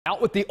Out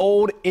with the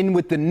old, in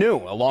with the new.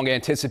 A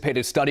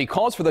long-anticipated study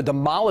calls for the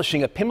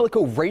demolishing of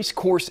Pimlico race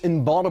course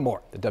in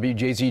Baltimore. The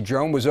WJZ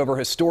drone was over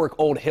historic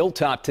Old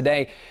Hilltop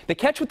today. The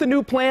catch with the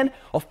new plan,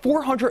 a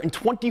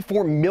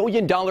 $424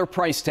 million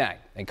price tag,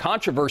 and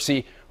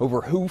controversy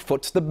over who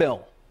foots the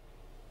bill.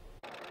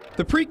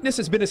 The Preakness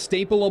has been a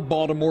staple of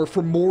Baltimore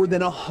for more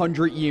than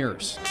 100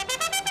 years.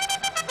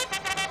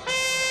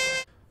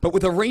 But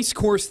with a race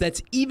course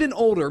that's even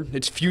older,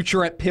 its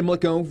future at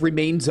Pimlico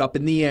remains up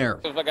in the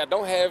air. If I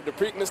don't have the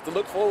Preakness to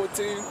look forward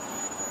to,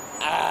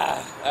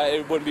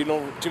 it wouldn't be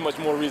too much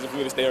more reason for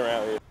me to stay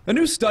around here. A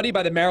new study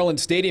by the Maryland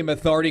Stadium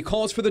Authority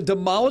calls for the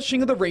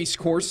demolishing of the race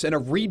course and a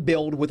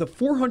rebuild with a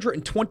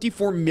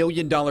 $424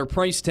 million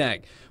price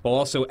tag, while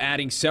also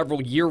adding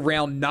several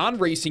year-round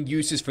non-racing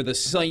uses for the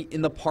site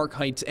in the Park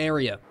Heights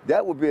area.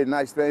 That would be a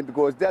nice thing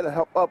because that'll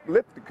help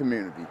uplift the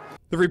community.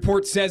 The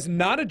report says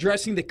not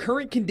addressing the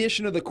current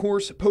condition of the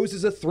course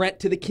poses a threat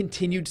to the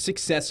continued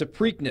success of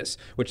Preakness,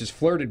 which has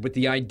flirted with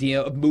the idea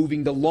of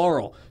moving to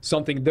Laurel,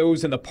 something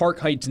those in the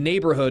Park Heights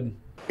neighborhood.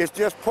 It's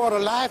just part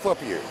of life up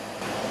here.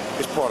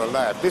 It's part of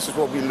life. This is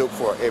what we look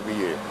for every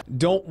year.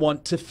 Don't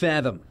want to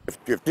fathom.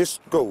 If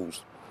this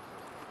goes,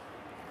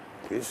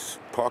 this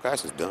Park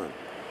Heights is done.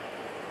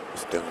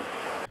 It's done.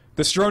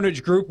 The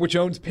Stronach Group, which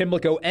owns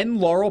Pimlico and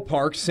Laurel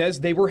Park,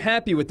 says they were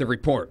happy with the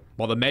report,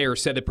 while the mayor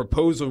said the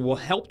proposal will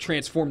help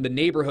transform the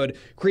neighborhood,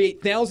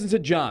 create thousands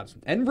of jobs,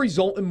 and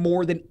result in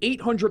more than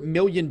 $800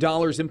 million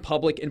in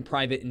public and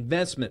private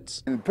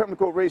investments. In the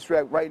Pimlico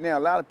racetrack right now, a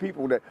lot of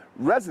people,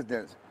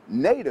 residents,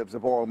 natives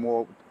of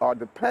Baltimore, are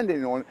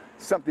depending on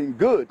something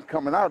good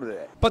coming out of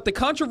that. But the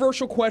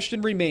controversial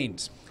question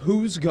remains,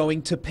 who's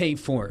going to pay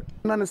for it?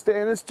 I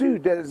understand this too,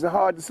 that it's a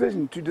hard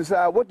decision to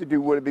decide what to do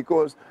with it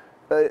because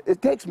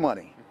it takes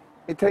money.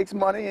 It takes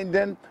money, and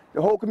then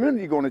the whole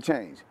community is going to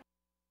change.